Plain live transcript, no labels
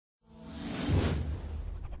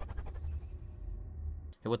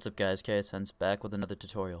Hey, what's up guys, KSN's back with another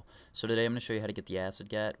tutorial. So today I'm going to show you how to get the Acid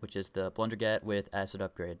Gat, which is the Blunder Gat with Acid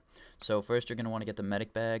Upgrade. So first you're going to want to get the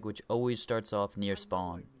Medic Bag, which always starts off near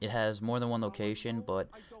spawn. It has more than one location, but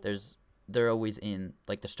they're always in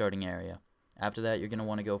like the starting area. After that you're going to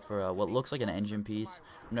want to go for what looks like an engine piece.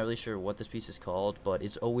 I'm not really sure what this piece is called, but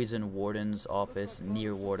it's always in Warden's office,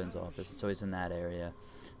 near Warden's office. It's always in that area.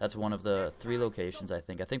 That's one of the 3 locations, I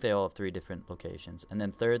think. I think they all have 3 different locations. And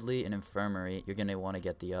then thirdly, in Infirmary, you're going to want to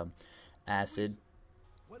get the acid,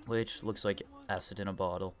 which looks like acid in a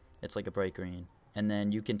bottle. It's like a bright green. And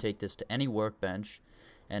then you can take this to any workbench,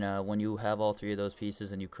 and when you have all 3 of those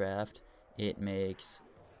pieces and you craft, it makes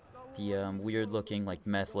the weird looking like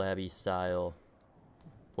meth labby style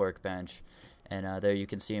workbench. And there you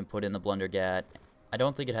can see him put in the Blunder Gat. I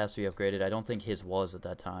don't think it has to be upgraded. I don't think his was at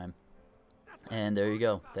that time. And there you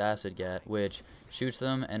go, the Acid Gat, which shoots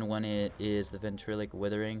them, and when it is the ventriloquic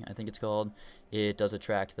withering, I think it's called, it does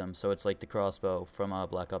attract them. So it's like the crossbow from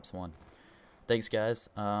Black Ops 1. Thanks guys,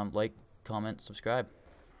 like, comment, subscribe.